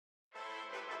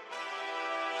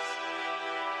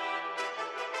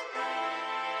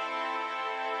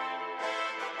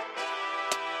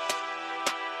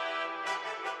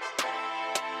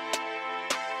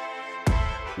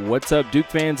What's up, Duke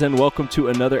fans, and welcome to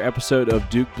another episode of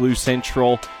Duke Blue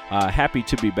Central. Happy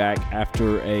to be back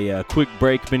after a quick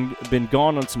break. Been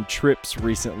gone on some trips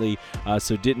recently,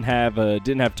 so didn't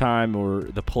have time or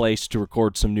the place to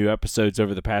record some new episodes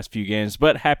over the past few games.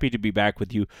 But happy to be back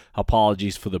with you.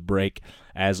 Apologies for the break,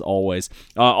 as always.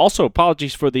 Also,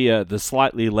 apologies for the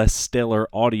slightly less stellar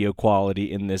audio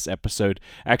quality in this episode.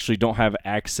 Actually, don't have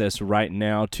access right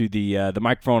now to the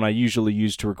microphone I usually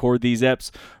use to record these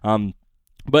eps.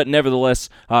 But nevertheless,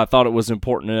 I thought it was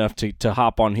important enough to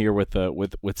hop on here with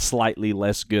slightly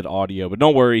less good audio. But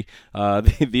don't worry,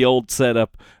 the old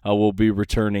setup will be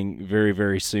returning very,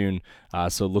 very soon,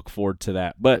 so look forward to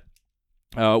that. But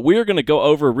we're going to go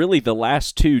over really the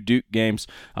last two Duke games,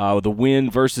 the win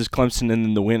versus Clemson and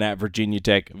then the win at Virginia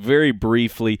Tech. Very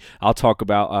briefly, I'll talk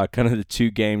about kind of the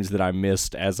two games that I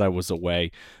missed as I was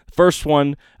away. First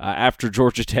one, after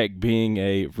Georgia Tech being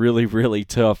a really, really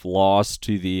tough loss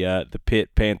to the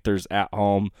Pitt Panthers at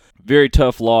home. Very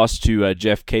tough loss to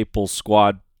Jeff Capel's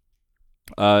squad.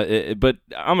 But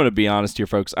I'm going to be honest here,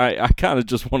 folks. I kind of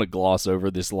just want to gloss over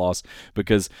this loss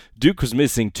because Duke was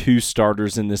missing two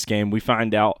starters in this game. We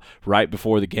find out right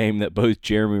before the game that both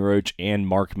Jeremy Roach and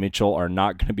Mark Mitchell are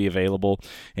not going to be available,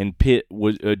 and Pitt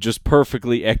was just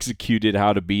perfectly executed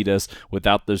how to beat us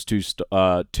without those two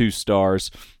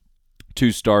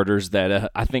starters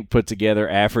that I think put together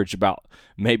average about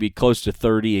maybe close to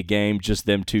 30 a game, just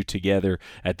them two together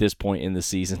at this point in the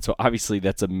season. So obviously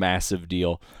that's a massive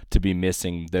deal to be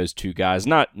missing those two guys.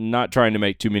 Not trying to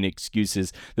make too many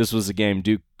excuses. This was a game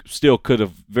Duke still could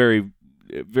have very,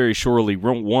 very surely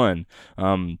won.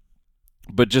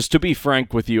 But just to be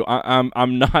frank with you,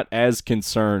 I'm not as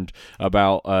concerned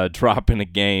about dropping a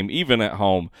game, even at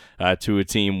home, to a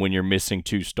team when you're missing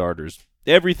two starters.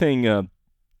 Everything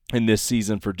in this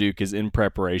season for Duke is in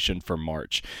preparation for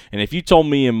March. And if you told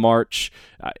me in March,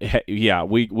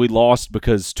 we lost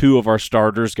because two of our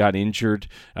starters got injured,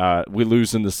 we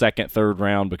lose in the second, third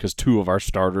round because two of our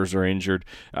starters are injured,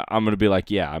 I'm going to be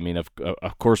like,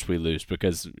 of course we lose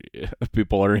because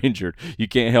people are injured. You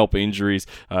can't help injuries.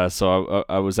 So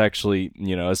I was actually,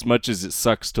 as much as it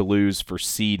sucks to lose for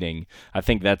seeding, I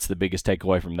think that's the biggest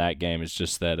takeaway from that game is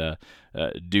just that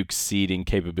Duke's seeding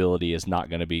capability is not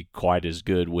going to be quite as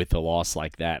good with a loss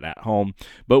like that at home.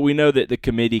 But we know that the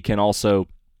committee can also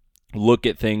look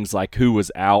at things like who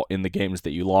was out in the games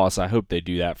that you lost. I hope they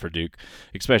do that for Duke,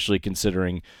 especially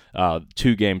considering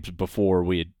two games before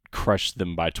we had crushed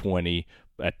them by 20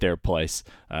 at their place.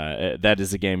 That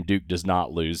is a game Duke does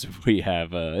not lose if we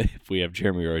have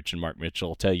Jeremy Roach and Mark Mitchell.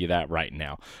 I'll tell you that right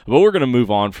now. But we're going to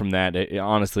move on from that.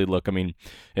 Honestly, look,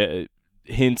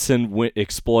 Henson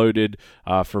exploded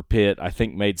for Pitt. I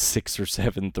think made 6 or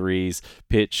 7 threes.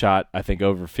 Pitt shot, I think,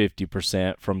 over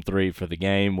 50% from three for the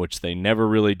game, which they never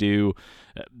really do.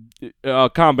 A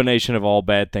combination of all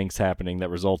bad things happening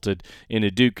that resulted in a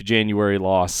Duke January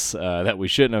loss that we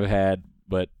shouldn't have had,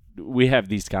 but we have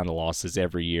these kind of losses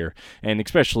every year, and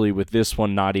especially with this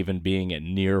one not even being at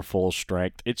near full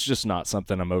strength, it's just not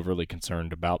something I'm overly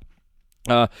concerned about.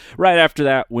 Right after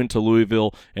that, went to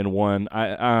Louisville and won.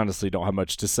 I honestly don't have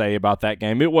much to say about that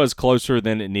game. It was closer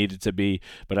than it needed to be,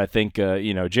 but I think,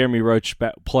 Jeremy Roach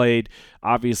played,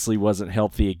 obviously wasn't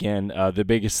healthy again. The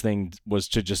biggest thing was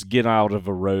to just get out of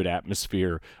a road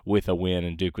atmosphere with a win,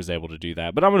 and Duke was able to do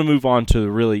that. But I'm going to move on to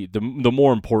really the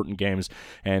more important games,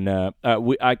 and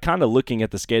I kind of looking at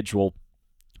the schedule.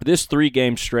 This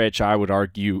 3-game stretch, I would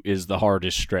argue, is the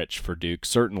hardest stretch for Duke,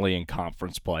 certainly in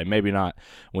conference play. Maybe not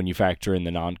when you factor in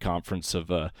the non-conference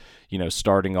of,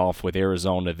 starting off with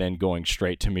Arizona, then going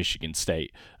straight to Michigan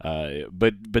State.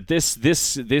 But this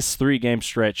 3-game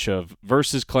stretch of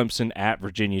versus Clemson, at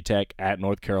Virginia Tech, at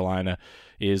North Carolina,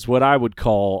 is what I would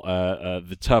call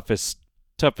the toughest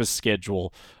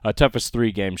schedule, toughest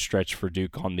 3-game stretch for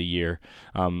Duke on the year.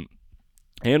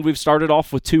 And we've started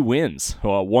off with 2 wins.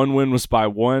 One win was by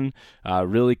 1,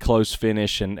 really close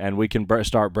finish, and we can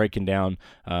start breaking down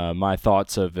my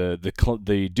thoughts of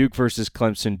the Duke versus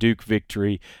Clemson Duke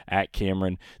victory at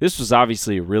Cameron. This was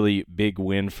obviously a really big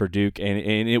win for Duke, and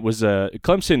it was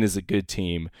Clemson is a good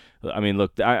team. I mean,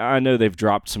 look, I know they've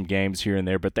dropped some games here and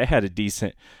there, but they had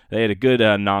a good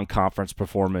non-conference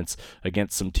performance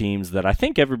against some teams that I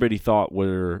think everybody thought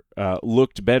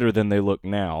looked better than they look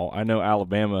now. I know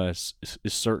Alabama is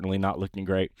certainly not looking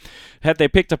great. Had they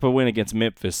picked up a win against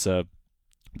Memphis,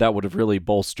 that would have really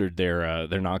bolstered their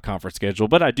non-conference schedule.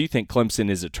 But I do think Clemson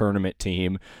is a tournament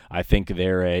team. I think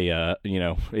they're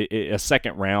a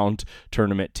second round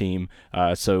tournament team.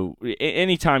 So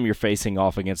anytime you're facing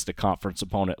off against a conference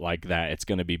opponent like that, it's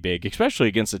going to be big, especially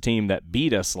against a team that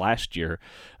beat us last year,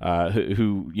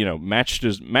 who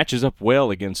matches up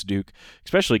well against Duke,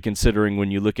 especially considering when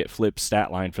you look at Flip's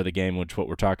stat line for the game, which what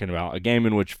we're talking about, a game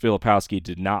in which Filipowski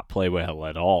did not play well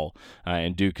at all,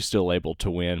 and Duke is still able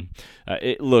to win.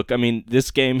 Look, I mean, this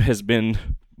game has been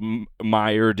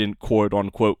mired in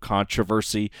quote-unquote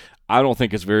controversy. I don't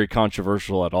think it's very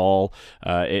controversial at all.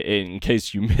 In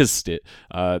case you missed it,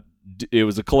 it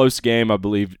was a close game. I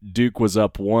believe Duke was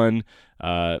up 1.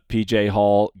 P.J.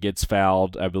 Hall gets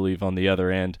fouled, I believe, on the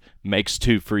other end, makes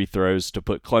 2 free throws to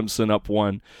put Clemson up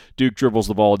 1. Duke dribbles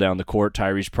the ball down the court.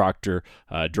 Tyrese Proctor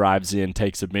drives in,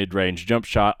 takes a mid-range jump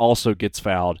shot, also gets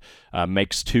fouled,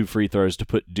 makes 2 free throws to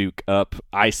put Duke up.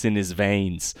 Ice in his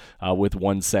veins with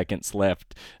 1 second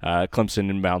left.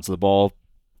 Clemson inbounds the ball.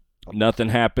 Nothing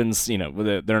happens.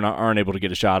 Aren't able to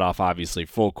get a shot off, obviously.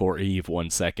 Full court heave,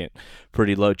 1 second.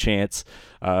 Pretty low chance.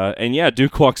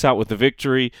 Duke walks out with the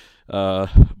victory.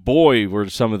 Boy, were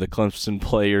some of the Clemson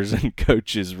players and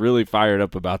coaches really fired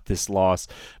up about this loss.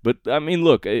 But, I mean,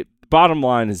 look, bottom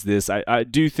line is this. I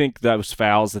do think those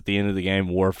fouls at the end of the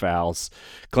game were fouls.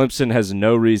 Clemson has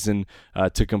no reason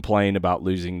to complain about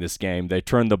losing this game. They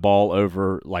turned the ball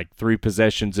over like 3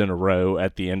 possessions in a row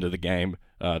at the end of the game.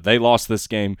 They lost this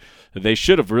game. They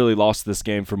should have really lost this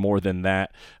game for more than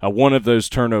that. One of those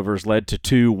turnovers led to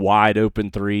 2 wide-open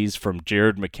threes from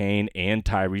Jared McCain and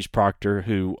Tyrese Proctor,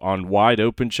 who on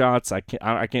wide-open shots, I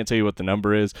can't tell you what the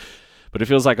number is, but it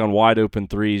feels like on wide-open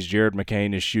threes, Jared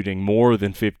McCain is shooting more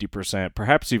than 50%,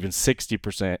 perhaps even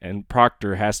 60%, and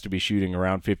Proctor has to be shooting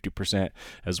around 50%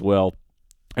 as well.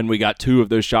 And we got 2 of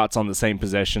those shots on the same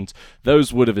possessions.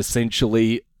 Those would have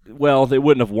essentially... Well, they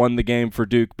wouldn't have won the game for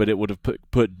Duke, but it would have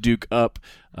put Duke up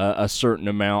a certain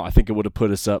amount. I think it would have put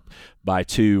us up by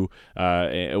 2,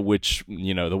 which,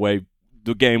 the way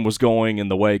the game was going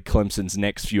and the way Clemson's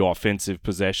next few offensive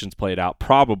possessions played out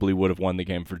probably would have won the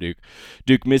game for Duke.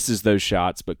 Duke misses those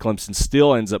shots, but Clemson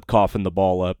still ends up coughing the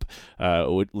ball up,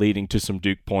 leading to some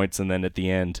Duke points, and then at the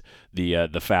end,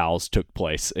 the fouls took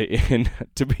place. And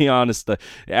to be honest,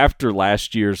 after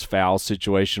last year's foul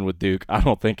situation with Duke, I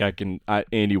don't think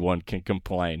anyone can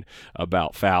complain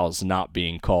about fouls not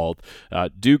being called.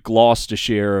 Duke lost a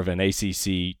share of an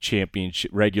ACC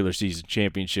championship, regular season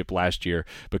championship last year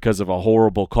because of a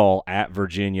horrible call at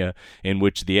Virginia, in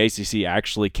which the ACC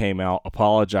actually came out,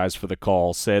 apologized for the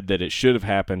call, said that it should have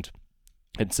happened,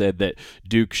 and said that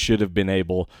Duke should have been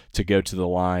able to go to the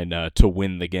line to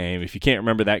win the game. If you can't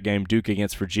remember that game, Duke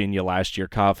against Virginia last year,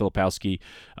 Kyle Filipowski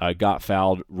got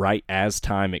fouled right as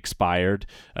time expired,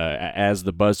 as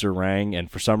the buzzer rang, and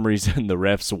for some reason the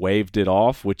refs waved it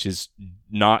off, which is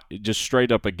not just straight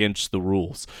up against the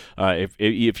rules.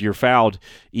 If you're fouled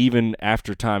even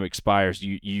after time expires,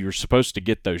 you're supposed to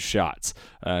get those shots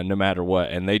no matter what,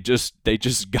 and they just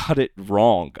got it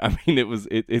wrong. I mean,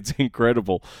 it's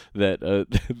incredible that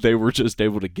they were just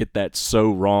able to get that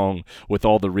so wrong with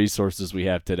all the resources we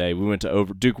have today.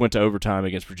 Duke went to overtime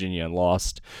against Virginia and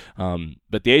lost,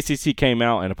 but the ACC came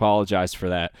out and apologized for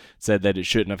that, said that it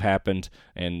shouldn't have happened,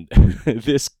 and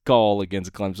this call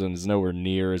against Clemson is nowhere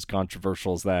near as controversial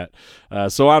as that.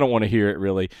 So I don't want to hear it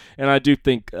really. And I do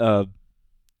think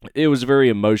it was very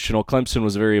emotional. Clemson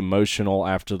was very emotional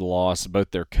after the loss, both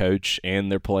their coach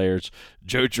and their players.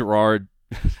 Joe Girard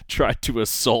tried to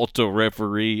assault a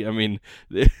referee. I mean,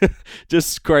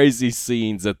 just crazy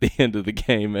scenes at the end of the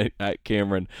game at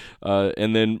Cameron.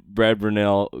 And then Brad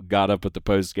Brunell got up at the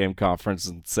post-game conference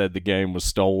and said the game was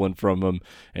stolen from him,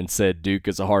 and said Duke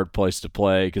is a hard place to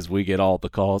play because we get all the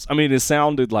calls. I mean, it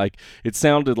sounded like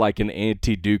an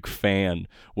anti-Duke fan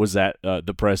was at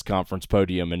the press conference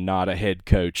podium and not a head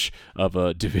coach of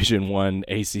a Division I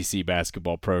ACC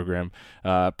basketball program.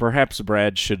 Perhaps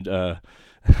Brad should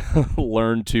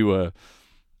learn to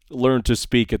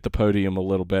speak at the podium a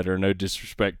little better. No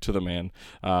disrespect to the man,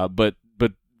 but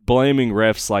blaming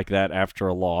refs like that after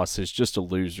a loss is just a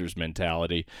loser's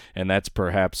mentality, and that's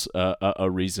perhaps a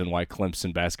reason why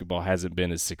Clemson basketball hasn't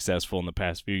been as successful in the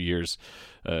past few years,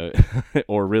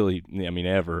 or really, I mean,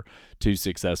 ever too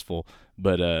successful.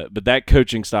 But that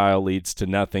coaching style leads to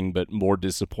nothing but more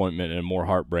disappointment and more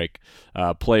heartbreak.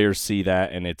 Players see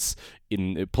that,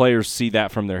 and players see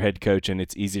that from their head coach, and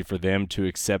it's easy for them to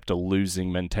accept a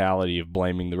losing mentality of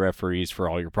blaming the referees for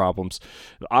all your problems.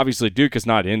 Obviously, Duke is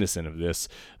not innocent of this.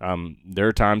 There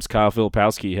are times Kyle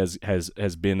Filipowski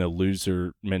has been a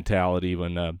loser mentality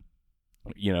when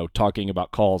talking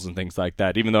about calls and things like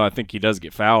that, even though I think he does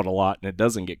get fouled a lot and it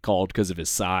doesn't get called because of his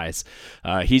size.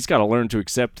 He's got to learn to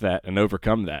accept that and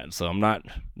overcome that. And so I'm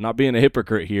not being a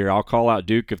hypocrite here. I'll call out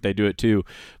Duke if they do it too,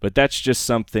 but that's just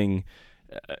something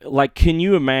like, can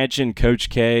you imagine Coach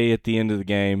K at the end of the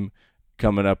game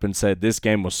coming up and said this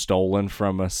game was stolen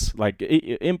from us? Like,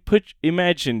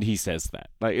 imagine he says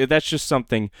that. Like, that's just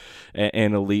something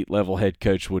an elite level head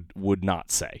coach would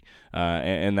not say,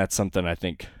 and that's something I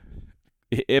think,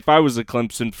 if I was a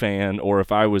Clemson fan, or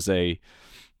if I was a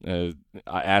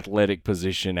athletic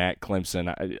position at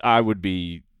Clemson, I would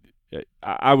be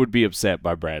upset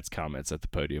by Brad's comments at the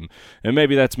podium. And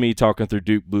maybe that's me talking through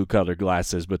Duke blue colored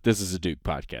glasses, but this is a Duke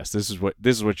podcast. This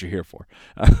is what you're here for.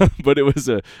 But it was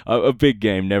a big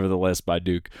game, nevertheless, by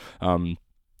Duke.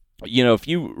 If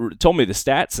you told me the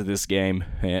stats of this game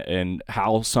and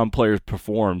how some players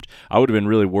performed, I would have been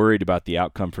really worried about the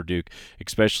outcome for Duke,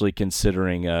 especially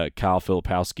considering Kyle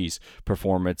Filipowski's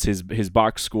performance. His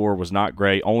box score was not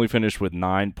great, only finished with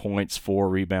 9 points, 4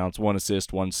 rebounds, 1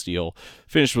 assist, 1 steal,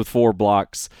 finished with 4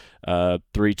 blocks,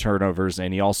 3 turnovers,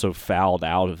 and he also fouled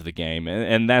out of the game.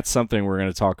 And that's something we're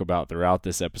going to talk about throughout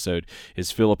this episode,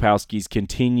 is Filipowski's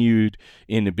continued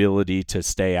inability to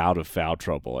stay out of foul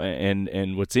trouble.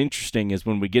 And what's interesting is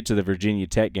when we get to the Virginia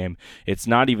Tech game, it's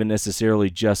not even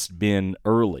necessarily just been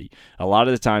early. A lot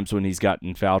of the times when he's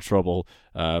gotten foul trouble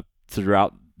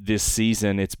throughout this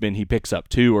season, it's been he picks up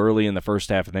 2 early in the first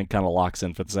half and then kind of locks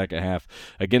in for the second half.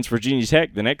 Against Virginia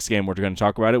Tech, the next game we're going to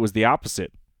talk about, it was the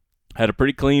opposite. Had a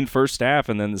pretty clean first half,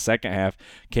 and then the second half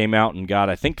came out and got,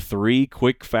 I think, 3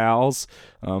 quick fouls.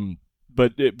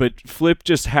 But Flip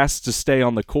just has to stay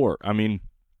on the court. I mean,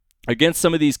 against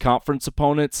some of these conference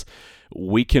opponents,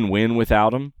 we can win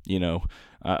without him,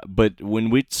 But when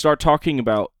we start talking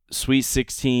about Sweet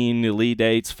 16, Elite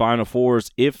 8s, Final Fours,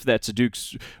 if that's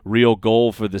Duke's real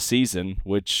goal for the season,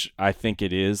 which I think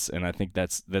it is, and I think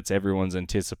that's everyone's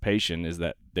anticipation, is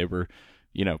that they were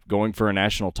going for a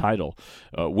national title.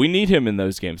 We need him in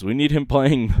those games. We need him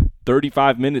playing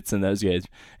 35 minutes in those games.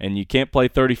 And you can't play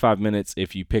 35 minutes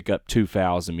if you pick up 2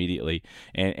 fouls immediately.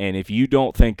 And if you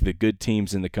don't think the good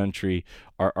teams in the country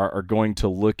are going to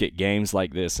look at games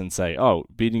like this and say, oh,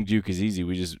 beating Duke is easy,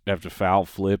 we just have to foul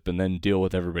Flip and then deal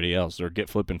with everybody else, or get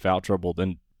Flip in foul trouble,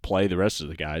 then play the rest of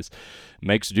the guys,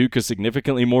 makes Duke a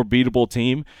significantly more beatable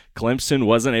team. Clemson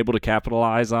wasn't able to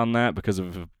capitalize on that because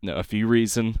of a few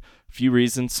reasons.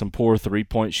 Some poor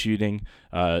 3-point shooting.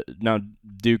 Now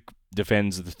Duke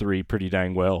defends the 3 pretty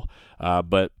dang well,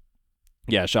 but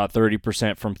yeah, shot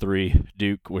 30% from 3.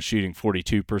 Duke was shooting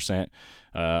 42%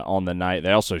 on the night.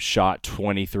 They also shot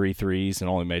 23 threes and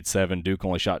only made 7. Duke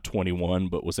only shot 21,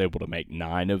 but was able to make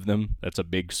 9 of them. That's a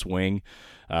big swing.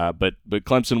 But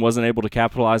Clemson wasn't able to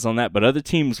capitalize on that, but other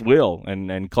teams will,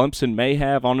 and Clemson may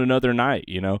have on another night.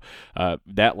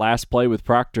 That last play with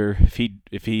Proctor,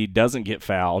 if he doesn't get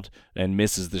fouled and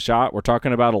misses the shot, we're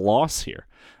talking about a loss here,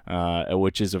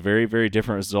 which is a very, very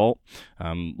different result.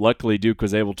 Luckily, Duke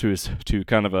was able to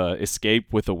kind of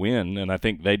escape with a win, and I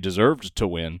think they deserved to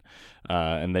win,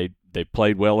 and they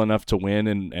played well enough to win,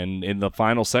 and in the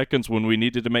final seconds when we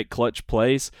needed to make clutch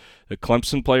plays, the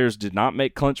Clemson players did not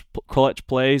make clutch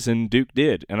plays, and Duke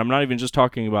did. And I'm not even just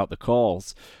talking about the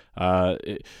calls.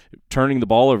 Turning the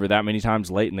ball over that many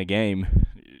times late in the game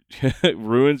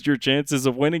ruins your chances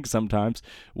of winning sometimes,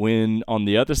 when on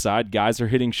the other side guys are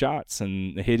hitting shots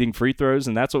and hitting free throws,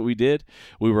 and that's what we did.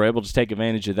 We were able to take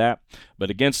advantage of that. But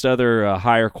against other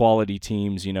higher quality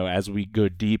teams, as we go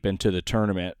deep into the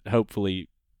tournament, hopefully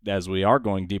as we are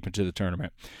going deep into the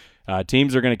tournament,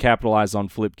 teams are going to capitalize on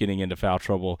Flip getting into foul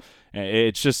trouble.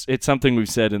 It's something we've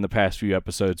said in the past few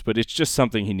episodes, but it's just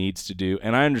something he needs to do.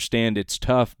 And I understand it's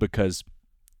tough because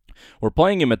we're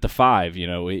playing him at the 5.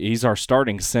 He's our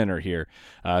starting center here,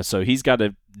 so he's got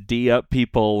to D up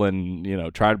people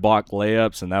and try to block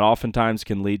layups, and that oftentimes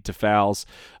can lead to fouls.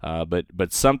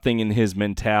 But something in his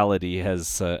mentality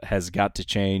has got to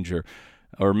change,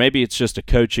 or maybe it's just a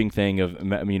coaching thing of,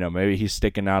 maybe he's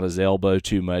sticking out his elbow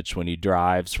too much when he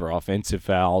drives for offensive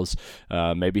fouls.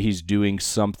 Maybe he's doing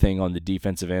something on the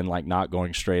defensive end, like not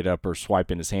going straight up or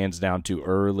swiping his hands down too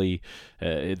early,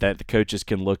 that the coaches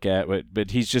can look at.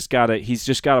 But he's just got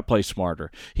to play smarter.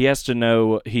 He has to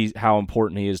know how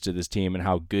important he is to this team and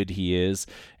how good he is,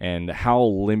 and how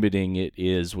limiting it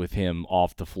is with him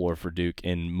off the floor for Duke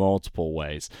in multiple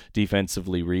ways.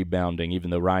 Defensively, rebounding,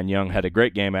 even though Ryan Young had a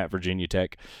great game at Virginia Tech,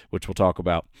 which we'll talk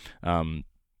about.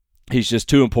 He's just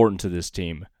too important to this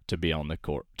team to be on the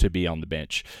court, to be on the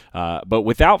bench. But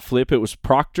without Flip, it was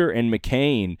Proctor and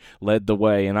McCain led the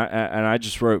way, and I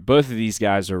just wrote, both of these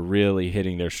guys are really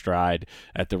hitting their stride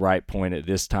at the right point at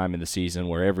this time in the season,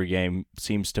 where every game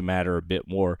seems to matter a bit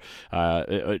more.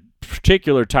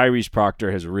 Particular Tyrese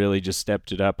Proctor has really just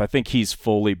stepped it up. I think he's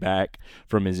fully back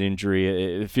from his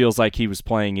injury. It feels like he was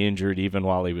playing injured even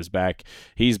while he was back.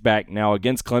 He's back now.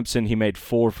 Against Clemson, he made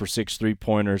 4 for 6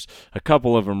 3-pointers, a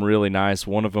couple of them really nice.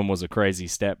 One of them was a crazy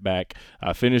step back.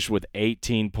 Finished with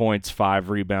 18 points, 5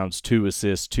 rebounds, 2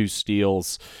 assists, 2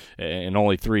 steals, and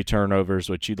only 3 turnovers,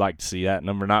 which you'd like to see that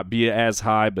number not be as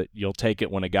high, but you'll take it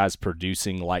when a guy's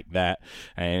producing like that.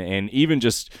 And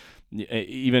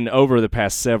even over the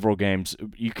past several games,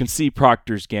 you can see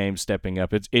Proctor's game stepping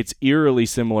up. It's eerily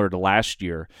similar to last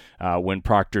year when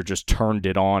Proctor just turned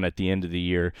it on at the end of the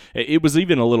year. It was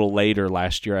even a little later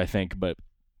last year, I think, but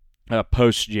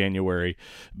post-January.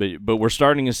 But we're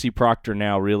starting to see Proctor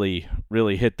now really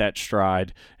hit that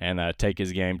stride and take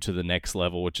his game to the next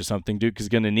level, which is something Duke is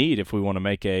going to need if we want to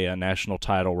make a national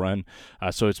title run.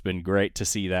 So it's been great to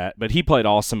see that. But he played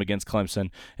awesome against Clemson,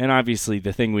 and obviously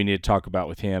the thing we need to talk about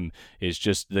with him is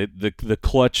just the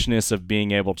clutchness of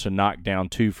being able to knock down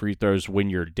 2 free throws when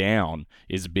you're down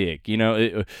is big. You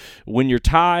know, when you're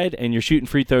tied and you're shooting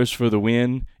free throws for the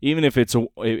win, even if it's a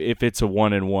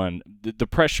 1-and-1, the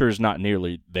pressure is not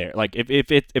nearly there. Like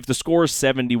if the score is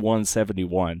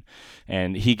 71-71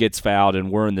 and he gets fouled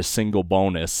and we're in the single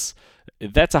bonus,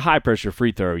 that's a high pressure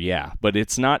free throw, yeah, but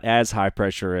it's not as high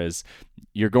pressure as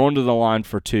you're going to the line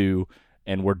for 2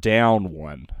 and we're down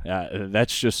 1.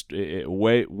 That's just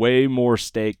way more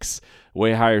stakes,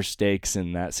 way higher stakes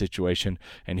in that situation,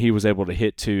 and he was able to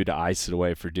hit 2 to ice it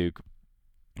away for Duke.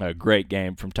 A great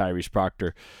game from Tyrese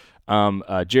Proctor.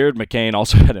 Jared McCain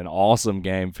also had an awesome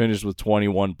game, finished with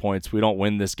 21 points. We don't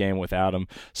win this game without him.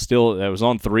 Still, that was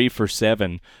on 3 for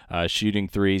 7 shooting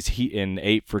threes. He in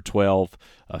 8 for 12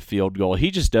 field goal. He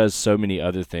just does so many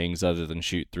other things other than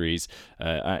shoot threes.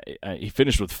 He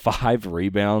finished with 5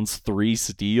 rebounds, 3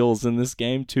 steals in this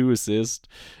game, 2 assists,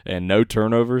 and no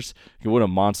turnovers. What a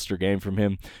monster game from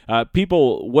him.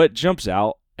 What jumps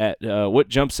out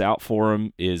for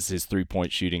him is his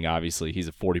three-point shooting. Obviously, he's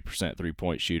a 40%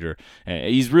 three-point shooter.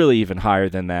 He's really even higher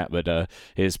than that, but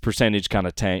his percentage kind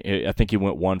of tanked. I think he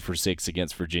went 1 for 6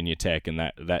 against Virginia Tech, and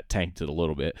that tanked it a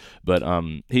little bit. But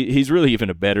he's really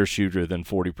even a better shooter than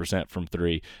 40% from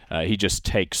 3. He just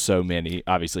takes so many.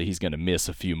 Obviously, he's going to miss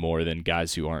a few more than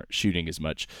guys who aren't shooting as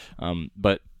much.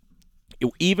 But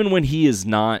even when he is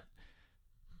not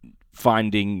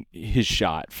finding his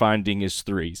shot, finding his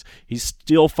threes, he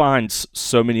still finds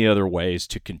so many other ways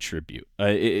to contribute.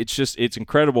 It's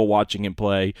incredible watching him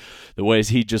play. The ways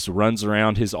he just runs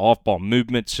around, his off-ball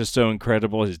movement's just so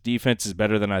incredible. His defense is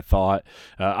better than I thought.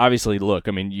 Obviously, look,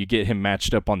 I mean, you get him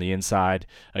matched up on the inside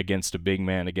against a big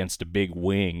man, against a big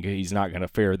wing. He's not going to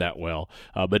fare that well.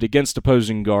 But against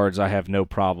opposing guards, I have no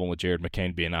problem with Jared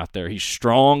McCain being out there. He's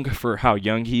strong for how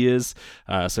young he is,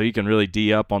 so he can really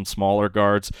D up on smaller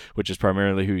guards, which is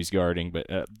primarily who he's guarding. But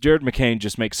Jared McCain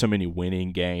just makes so many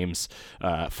winning games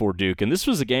for Duke. And this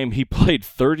was a game he played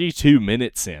 32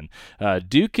 minutes in.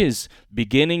 Duke is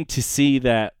beginning to see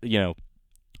that,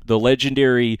 the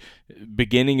legendary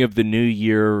beginning of the new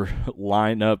year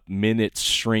lineup minutes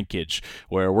shrinkage,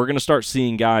 where we're going to start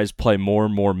seeing guys play more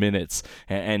and more minutes.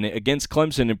 And against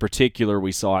Clemson in particular,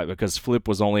 we saw it because Flip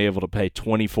was only able to play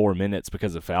 24 minutes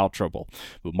because of foul trouble.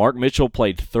 But Mark Mitchell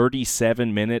played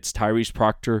 37 minutes, Tyrese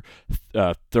Proctor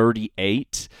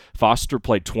 38, Foster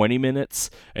played 20 minutes,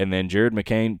 and then Jared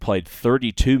McCain played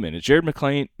 32 minutes. Jared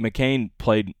McCain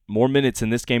played more minutes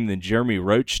in this game than Jeremy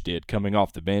Roach did coming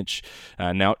off the bench.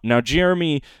 Now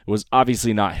Jeremy was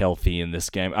obviously not healthy in this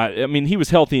game. I mean, he was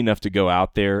healthy enough to go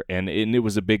out there, and it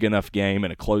was a big enough game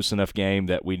and a close enough game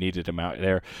that we needed him out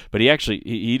there. But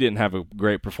he didn't have a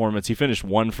great performance. He finished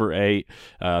 1 for 8,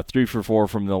 3 for 4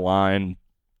 from the line.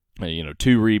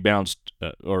 2 rebounds,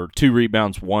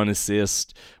 1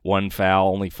 assist, 1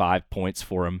 foul, only 5 points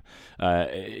for him.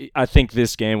 I think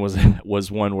this game was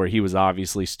one where he was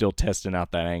obviously still testing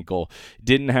out that ankle.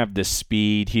 Didn't have the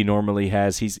speed he normally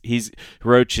has.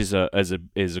 Roach is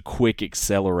a quick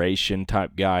acceleration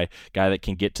type guy that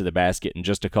can get to the basket in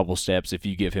just a couple steps if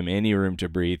you give him any room to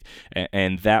breathe.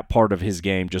 And that part of his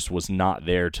game just was not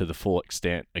there to the full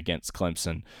extent against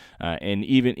Clemson. And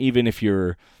even if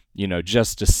you're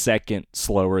just a second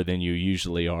slower than you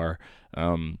usually are.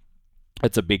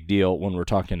 That's a big deal when we're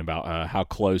talking about how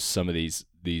close some of these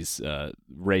these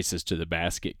races to the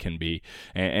basket can be,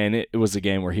 and it was a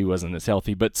game where he wasn't as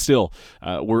healthy. But still,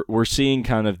 we're seeing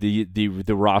kind of the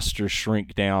roster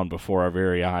shrink down before our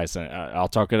very eyes. And I'll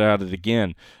talk about it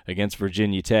again against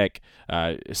Virginia Tech.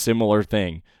 Similar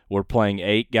thing. We're playing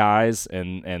 8 guys,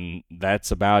 and that's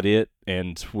about it.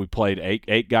 And we played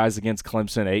eight guys against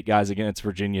Clemson, 8 guys against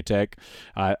Virginia Tech.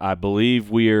 I believe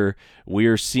we're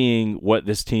seeing what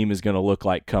this team is going to look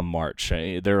like come March.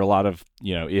 There are a lot of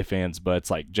if, ands, buts.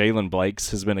 Like Jalen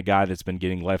Blakes has been a guy that's been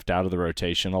getting left out of the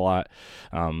rotation a lot.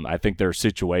 I think there are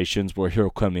situations where he'll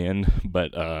come in,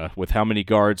 but with how many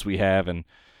guards we have, and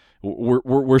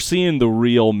we're seeing the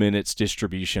real minutes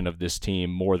distribution of this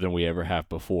team more than we ever have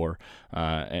before,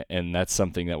 and that's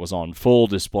something that was on full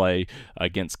display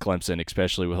against Clemson,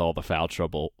 especially with all the foul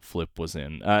trouble Flip was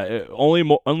in.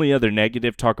 Only other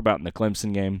negative talk about in the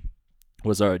Clemson game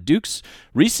was Duke's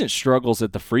recent struggles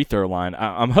at the free throw line.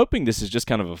 I'm hoping this is just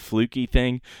kind of a fluky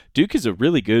thing. Duke is a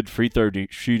really good free throw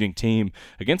shooting team.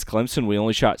 Against Clemson, we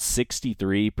only shot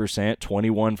 63%,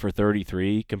 21 for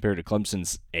 33, compared to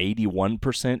Clemson's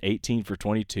 81%, 18 for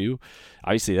 22.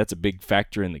 Obviously, that's a big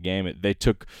factor in the game. They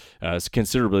took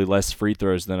considerably less free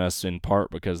throws than us, in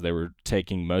part because they were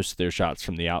taking most of their shots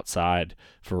from the outside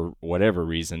for whatever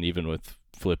reason, even with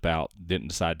Flip out, didn't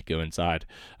decide to go inside.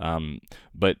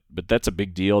 But that's a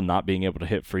big deal, not being able to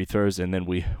hit free throws. And then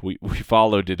we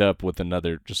followed it up with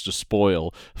another, just to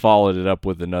spoil, followed it up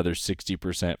with another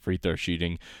 60% free throw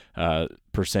shooting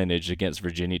percentage against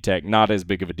Virginia Tech. Not as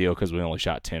big of a deal because we only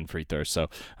shot 10 free throws. So,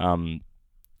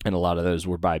 and a lot of those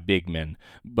were by big men.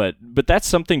 But that's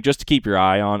something just to keep your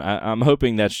eye on. I'm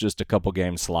hoping that's just a couple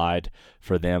game slide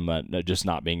for them, just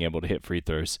not being able to hit free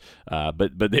throws.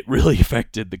 But it really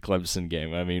affected the Clemson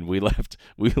game. I mean, we left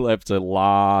a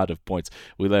lot of points.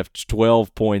 We left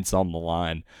 12 points on the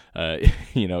line.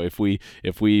 If we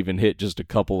even hit just a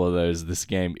couple of those, this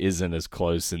game isn't as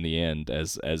close in the end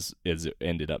as it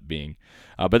ended up being.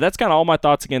 But that's kind of all my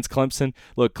thoughts against Clemson.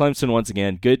 Look, Clemson, once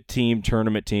again, good team,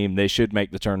 tournament team. They should make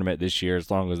the tournament this year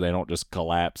as long as they don't just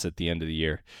collapse at the end of the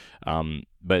year.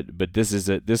 But this is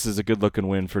a good-looking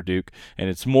win for Duke, and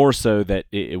it's more so that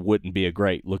it wouldn't be a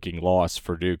great-looking loss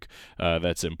for Duke.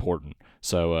 That's important.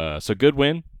 So good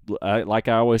win. Like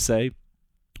I always say,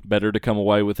 better to come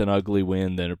away with an ugly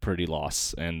win than a pretty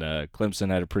loss. And Clemson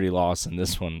had a pretty loss, and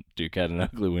this one, Duke had an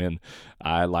ugly win.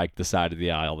 I like the side of the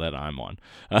aisle that I'm on.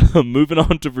 Moving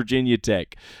on to Virginia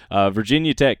Tech.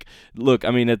 Virginia Tech, look,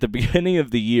 I mean, at the beginning of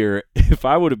the year, if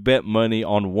I would have bet money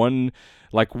on one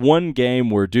game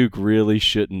where Duke really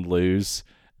shouldn't lose,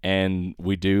 and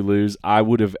we do lose, I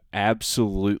would have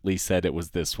absolutely said it was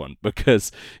this one,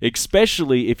 because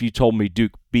especially if you told me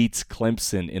Duke beats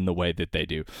Clemson in the way that they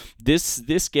do.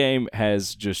 This game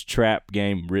has just trap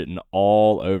game written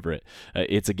all over it.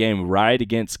 It's a game right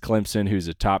against Clemson, who's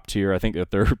a top tier, I think the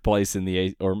third place in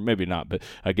the, or maybe not, but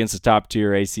against a top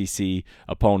tier ACC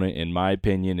opponent, in my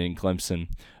opinion, in Clemson.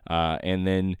 And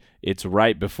then it's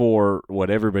right before what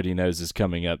everybody knows is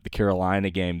coming up, the Carolina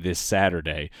game this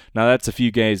Saturday. Now, that's a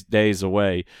few days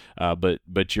away,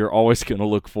 but you're always going to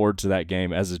look forward to that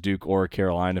game as a Duke or a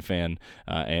Carolina fan.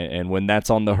 And when that's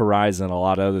on the horizon, a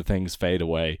lot of other things fade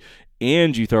away.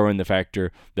 And you throw in the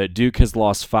factor that Duke has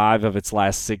lost 5 of its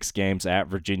last 6 games at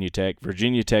Virginia Tech.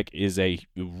 Virginia Tech is a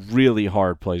really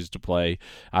hard place to play.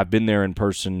 I've been there in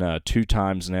person 2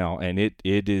 times now, and it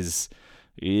is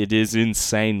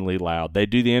insanely loud. They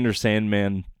do the Enter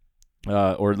Sandman,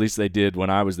 or at least they did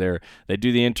when I was there. They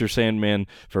do the Enter Sandman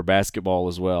for basketball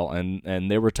as well,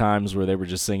 and there were times where they were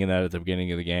just singing that at the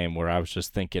beginning of the game where I was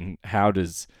just thinking, how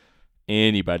does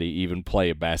anybody even play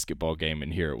a basketball game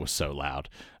in here? It was so loud.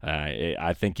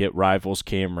 I think it rivals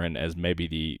Cameron as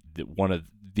maybe the one of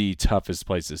the toughest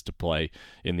places to play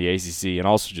in the ACC and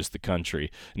also just the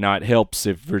country. Now, it helps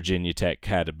if Virginia Tech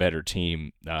had a better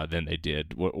team than they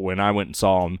did. When I went and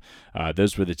saw them,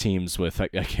 those were the teams with, I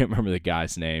can't remember the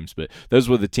guys' names, but those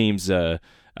were the teams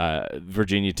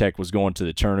Virginia Tech was going to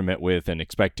the tournament with and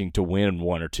expecting to win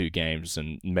 1 or 2 games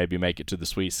and maybe make it to the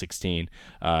Sweet 16.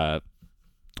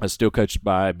 Still coached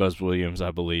by Buzz Williams, I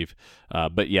believe.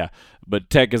 But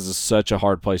Tech is such a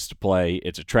hard place to play.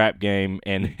 It's a trap game,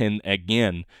 and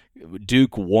again,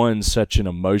 Duke won such an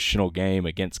emotional game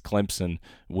against Clemson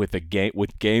with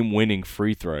game-winning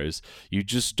free throws. You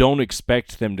just don't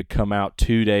expect them to come out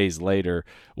 2 days later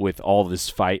with all this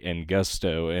fight and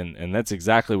gusto, and that's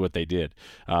exactly what they did.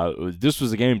 This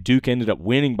was a game Duke ended up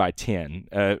winning by 10.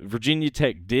 Virginia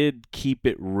Tech did keep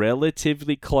it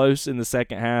relatively close in the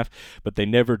second half, but they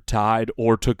never tied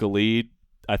or took a lead.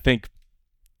 I think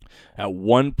at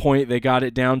one point they got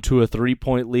it down to a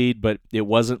 3-point lead, but it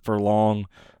wasn't for long.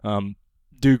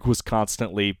 Duke was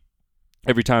constantly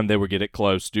every time they would get it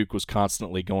close, Duke was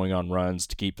constantly going on runs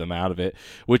to keep them out of it,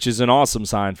 which is an awesome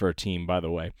sign for a team, by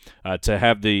the way, to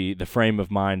have the frame of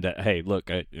mind that, hey,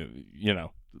 look,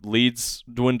 leads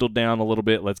dwindled down a little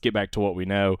bit. Let's get back to what we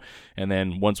know, and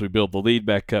then once we build the lead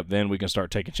back up, then we can start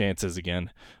taking chances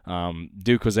again.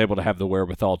 Duke was able to have the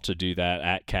wherewithal to do that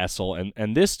at Castle,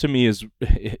 and this to me is,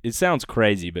 it sounds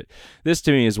crazy, but this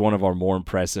to me is one of our more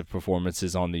impressive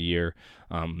performances on the year.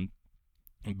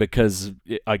 Because,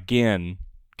 again,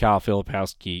 Kyle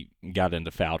Filipowski got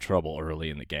into foul trouble early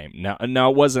in the game.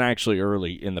 Now it wasn't actually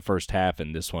early in the first half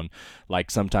in this one, like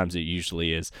sometimes it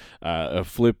usually is.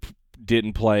 Flip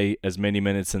didn't play as many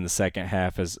minutes in the second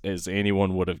half as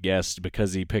anyone would have guessed,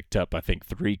 because he picked up, I think,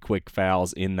 3 quick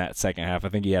fouls in that second half. I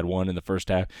think he had 1 in the first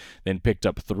half, then picked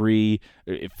up 3.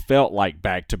 It felt like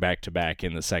back-to-back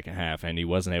in the second half, and he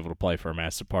wasn't able to play for a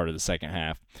massive part of the second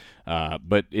half.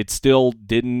 But it still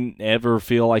didn't ever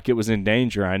feel like it was in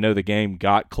danger. I know the game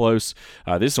got close.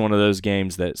 This is one of those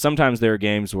games that sometimes there are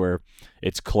games where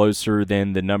it's closer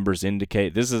than the numbers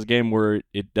indicate. This is a game where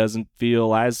it doesn't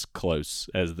feel as close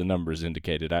as the numbers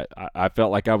indicated. I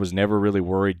felt like I was never really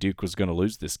worried Duke was going to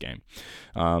lose this game.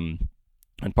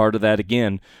 And part of that,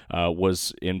 again,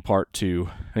 was in part to,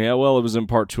 it was in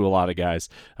part to a lot of guys.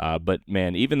 But,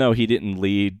 man, even though he didn't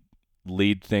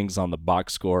lead things on the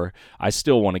box score, I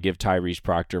still want to give Tyrese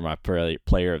Proctor my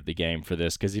player of the game for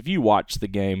this, because if you watch the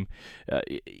game,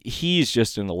 he's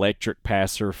just an electric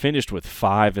passer, finished with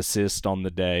 5 assists on the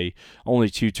day, only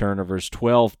 2 turnovers,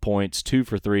 12 points, 2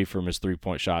 for 3 from his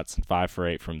 3-point shots, and 5 for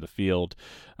 8 from the field.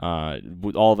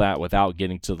 All that without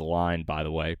getting to the line, by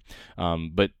the way.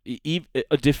 But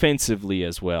defensively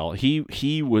as well,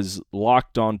 he was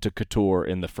locked on to Couture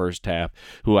in the first half,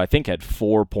 who I think had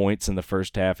 4 points in the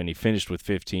first half, and he finished with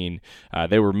 15.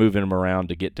 They were moving him around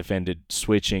to get defended,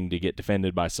 switching to get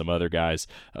defended by some other guys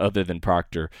other than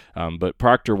Proctor. But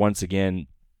Proctor, once again,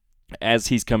 as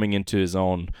he's coming into his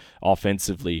own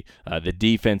offensively, the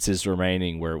defense is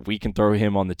remaining where we can throw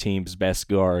him on the team's best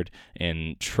guard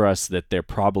and trust that they're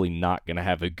probably not going to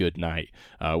have a good night,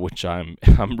 which I'm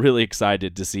really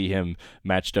excited to see him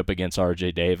matched up against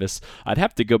RJ Davis. I'd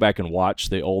have to go back and watch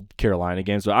the old Carolina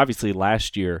games, but obviously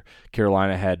last year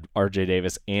Carolina had RJ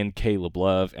Davis and Caleb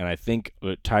Love, and I think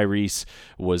Tyrese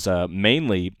was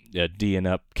mainly D'ing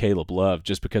up Caleb Love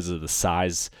just because of the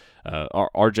size.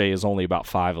 RJ is only about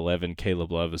 5'11",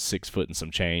 Caleb Love is 6 foot and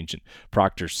some change, and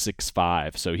Proctor's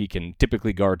 6'5", so he can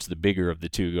typically guards the bigger of the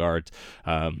 2 guards.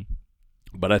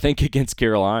 But I think against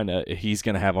Carolina, he's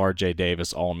going to have RJ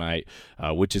Davis all night,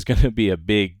 which is going to be a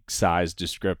big size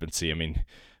discrepancy. I mean,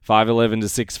 5'11"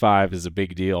 to 6'5" is a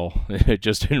big deal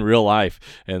just in real life,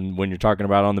 and when you're talking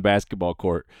about on the basketball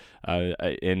court,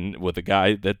 and with a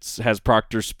guy that has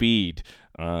Proctor's speed.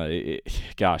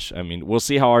 Gosh, I mean, we'll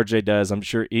see how RJ does. I'm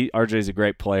sure RJ's a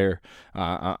great player.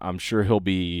 I'm sure he'll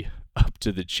be up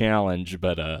to the challenge,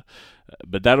 but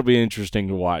that'll be interesting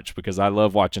to watch because I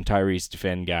love watching Tyrese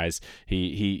defend guys.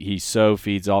 He so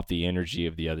feeds off the energy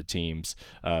of the other team's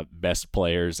best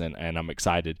players, and I'm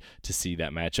excited to see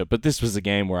that matchup. But this was a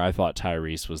game where I thought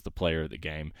Tyrese was the player of the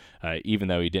game, even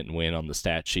though he didn't win on the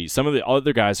stat sheet. Some of the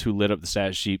other guys who lit up the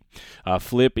stat sheet,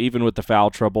 Flip, even with the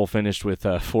foul trouble, finished with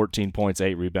 14 points,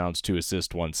 8 rebounds, 2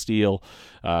 assists, 1 steal,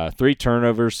 3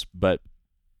 turnovers, but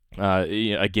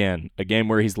again, a game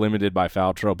where he's limited by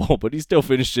foul trouble, but he still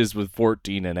finishes with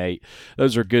 14 and 8.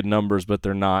 Those are good numbers, but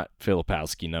they're not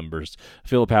Filipowski numbers.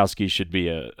 Filipowski should be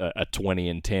a 20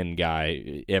 and 10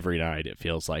 guy every night, it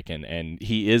feels like, and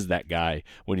he is that guy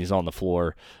when he's on the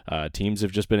floor. Teams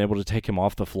have just been able to take him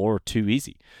off the floor too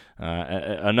easy.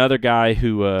 Another guy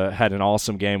who had an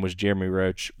awesome game was Jeremy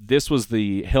Roach. This was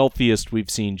the healthiest we've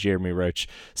seen Jeremy Roach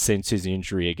since his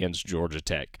injury against Georgia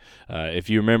Tech. If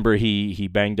you remember, he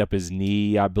banged up his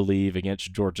knee, I believe,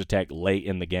 against Georgia Tech late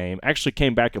in the game. Actually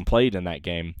came back and played in that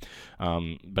game,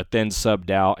 but then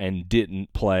subbed out and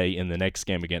didn't play in the next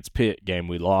game against Pitt, game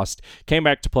we lost. Came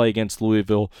back to play against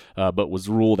Louisville, but was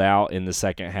ruled out in the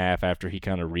second half after he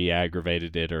kind of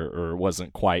re-aggravated it or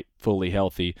wasn't quite fully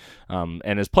healthy,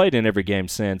 and has played in every game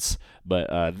since,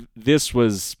 but this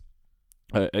was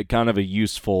a kind of a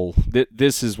useful.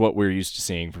 This is what we're used to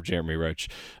seeing from Jeremy Roach.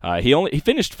 He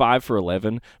finished 5 for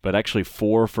 11, but actually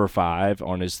 4 for 5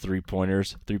 on his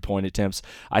 3-point attempts.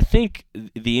 I think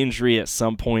the injury at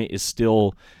some point is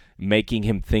still making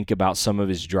him think about some of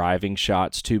his driving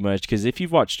shots too much. Because if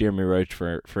you've watched Jeremy Roach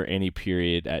for any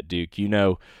period at Duke, you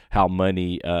know how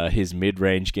money his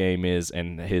mid-range game is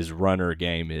and his runner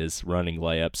game is, running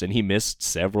layups. And he missed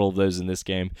several of those in this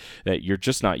game that you're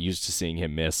just not used to seeing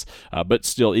him miss. But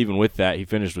still, even with that, he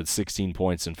finished with 16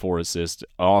 points and 4 assists.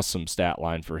 Awesome stat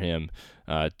line for him.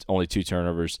 Only 2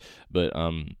 turnovers. But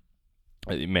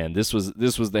man, this was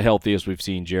the healthiest we've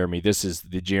seen Jeremy. This is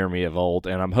the Jeremy of old,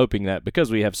 and I'm hoping that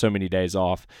because we have so many days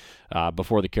off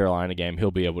before the Carolina game,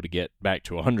 he'll be able to get back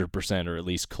to 100% or at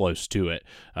least close to it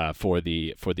for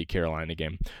the Carolina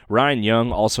game. Ryan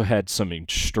Young also had some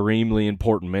extremely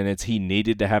important minutes. He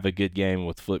needed to have a good game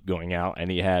with Flip going out,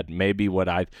 and he had maybe what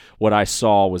I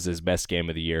saw was his best game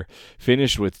of the year.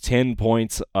 Finished with 10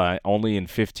 points only in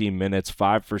 15 minutes,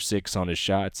 5 for 6 on his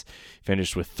shots.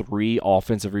 Finished with 3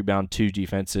 offensive rebounds, 2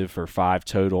 defensive for 5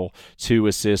 total, 2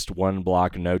 assists, 1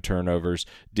 block, no turnovers.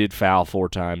 Did foul 4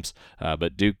 times,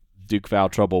 but Duke foul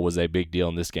trouble was a big deal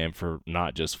in this game for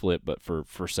not just Flip, but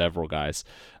for several guys,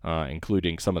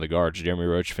 including some of the guards. Jeremy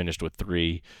Roach finished with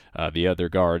 3. The other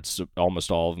guards,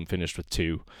 almost all of them, finished with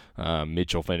 2.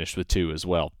 Mitchell finished with 2 as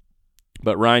well.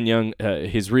 But Ryan Young,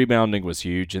 his rebounding was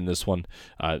huge in this one.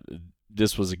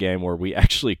 This was a game where we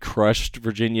actually crushed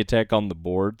Virginia Tech on the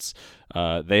boards.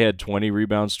 They had 20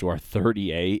 rebounds to our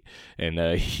 38,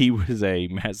 and he was a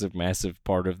massive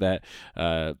part of that.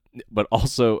 But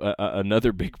also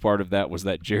another big part of that was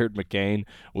that Jared McCain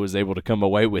was able to come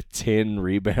away with 10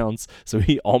 rebounds, so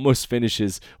he almost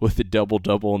finishes with a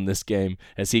double-double in this game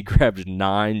as he grabbed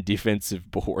 9 defensive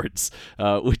boards,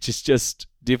 which is just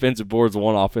defensive boards,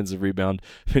 1 offensive rebound,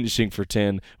 finishing for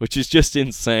 10, which is just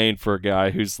insane for a guy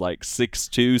who's like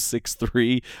 6'2",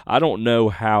 6'3". I don't know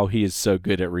how he is so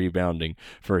good at rebounding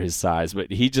for his size, but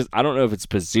I don't know if it's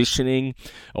positioning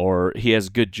or he has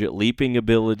good leaping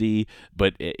ability,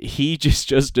 but he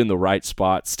just in the right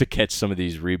spots to catch some of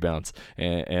these rebounds,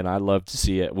 and I love to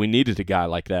see it. We needed a guy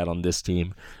like that on this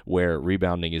team where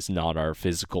rebounding is not our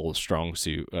physical strong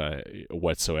suit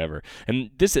whatsoever.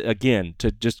 And this, again,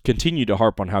 to just continue to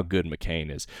harp on how good McCain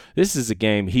is. This is a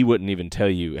game he wouldn't even tell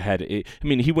you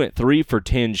he went 3 for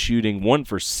 10 shooting, 1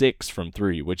 for 6 from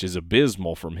 3, which is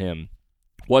abysmal from him.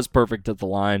 Was perfect at the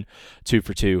line, 2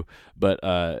 for 2, but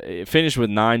it finished with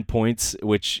 9 points,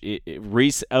 which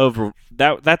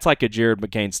that's like a Jared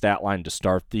McCain stat line to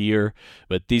start the year.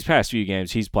 But these past few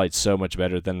games, he's played so much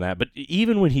better than that. But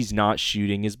even when he's not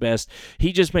shooting his best,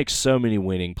 he just makes so many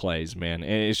winning plays, man.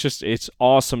 And it's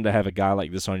awesome to have a guy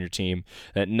like this on your team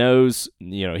that knows,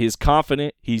 he's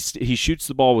confident. He shoots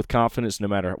the ball with confidence no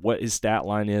matter what his stat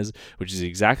line is, which is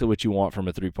exactly what you want from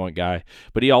a 3-point guy.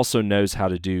 But he also knows how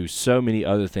to do so many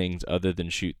other things other than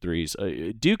shoot threes.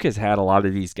 Duke has had a lot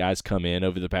of these guys come in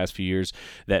over the past few years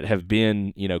that have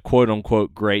been, quote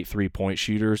unquote great 3-point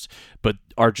shooters, but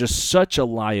are just such a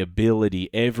liability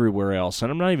everywhere else. And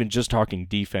I'm not even just talking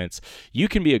defense. You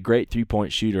can be a great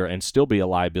 3-point shooter and still be a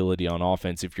liability on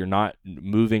offense if you're not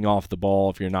moving off the ball,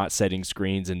 if you're not setting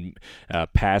screens and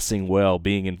passing well,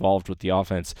 being involved with the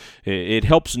offense. It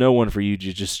helps no one for you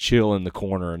to just chill in the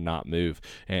corner and not move.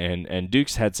 And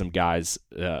Duke's had some guys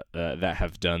that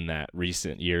have done that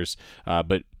recent years,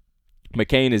 but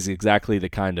McCain is exactly the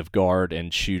kind of guard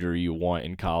and shooter you want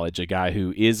in college, a guy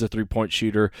who is a 3-point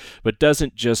shooter, but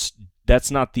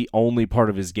that's not the only part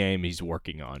of his game he's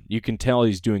working on. You can tell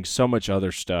he's doing so much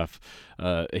other stuff.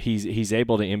 He's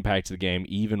able to impact the game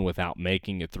even without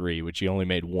making a 3, which he only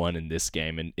made 1 in this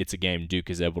game, and it's a game Duke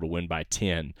is able to win by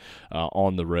 10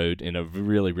 on the road in a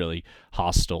really, really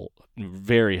hostile,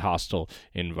 very hostile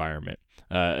environment.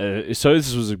 So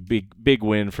this was a big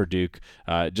win for Duke.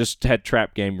 Just had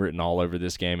trap game written all over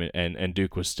this game, and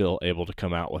Duke was still able to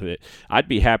come out with it. I'd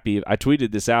be happy. I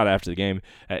tweeted this out after the game.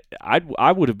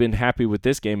 I would have been happy with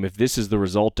this game if this is the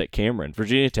result at Cameron.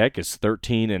 Virginia Tech is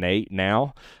 13-8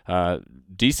 now.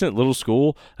 Decent little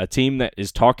school, a team that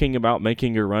is talking about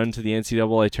making a run to the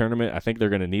NCAA tournament. I think they're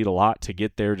going to need a lot to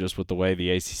get there, just with the way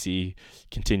the ACC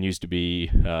continues to be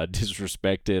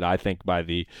disrespected, I think, by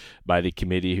the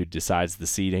committee who decides the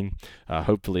seeding.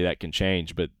 Hopefully that can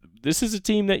change, but this is a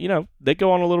team that, they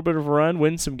go on a little bit of a run,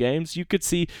 win some games. You could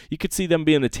see them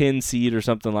being the 10 seed or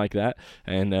something like that,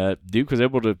 and Duke was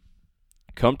able to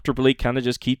comfortably kind of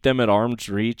just keep them at arm's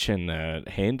reach and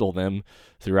handle them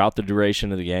throughout the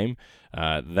duration of the game,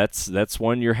 that's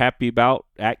one you're happy about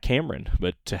at Cameron.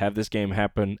 But to have this game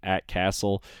happen at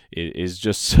Castle is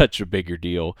just such a bigger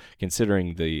deal,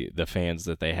 considering the fans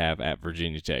that they have at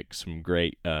Virginia Tech. Some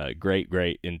great,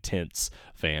 intense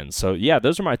fans. So, yeah,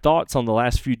 those are my thoughts on the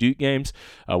last few Duke games.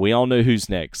 We all know who's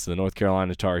next, the North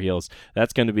Carolina Tar Heels.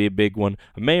 That's going to be a big one.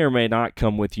 I may or may not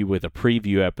come with you with a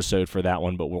preview episode for that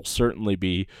one, but we'll certainly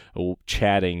be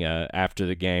chatting after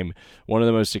the game. One of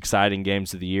the most exciting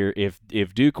games of the year.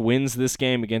 If Duke wins this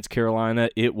game against Carolina,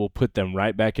 it will put them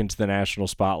right back into the national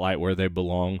spotlight where they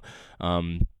belong.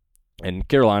 And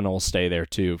Carolina will stay there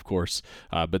too, of course.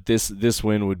 But this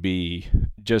win would be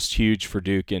just huge for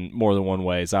Duke in more than one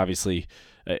way. Obviously,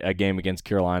 a game against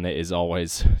Carolina is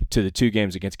always, to the two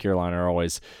games against Carolina are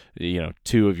always,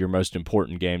 two of your most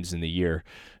important games in the year.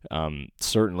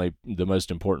 Certainly the most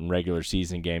important regular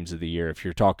season games of the year. If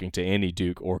you're talking to any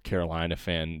Duke or Carolina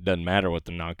fan, doesn't matter what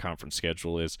the non-conference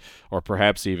schedule is, or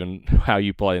perhaps even how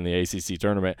you play in the ACC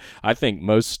tournament. I think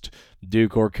most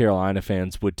Duke or Carolina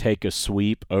fans would take a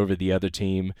sweep over the other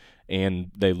team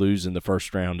and they lose in the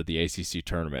first round of the ACC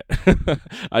tournament.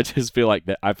 I just feel like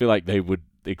that. I feel like they would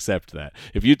accept that.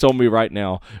 If you told me right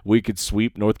now we could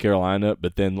sweep North Carolina,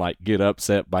 but then get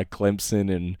upset by Clemson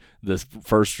in the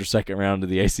first or second round of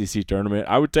the ACC tournament,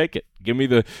 I would take it. Give me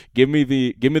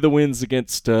the wins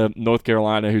against North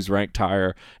Carolina, who's ranked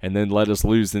higher, and then let us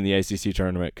lose in the ACC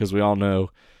tournament, because we all know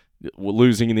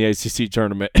losing in the ACC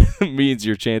tournament means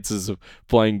your chances of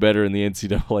playing better in the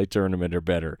NCAA tournament are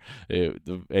better.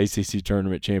 The ACC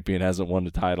tournament champion hasn't won the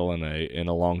title in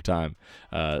a long time,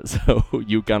 so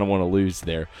you kind of want to lose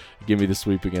there. Give me the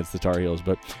sweep against the Tar Heels.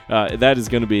 But that is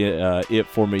going to be it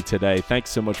for me today.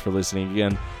 Thanks so much for listening.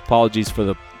 Again, apologies for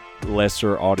the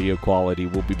lesser audio quality.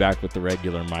 We'll be back with the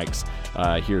regular mics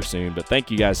here soon. But thank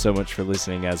you guys so much for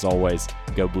listening. As always,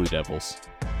 go Blue Devils.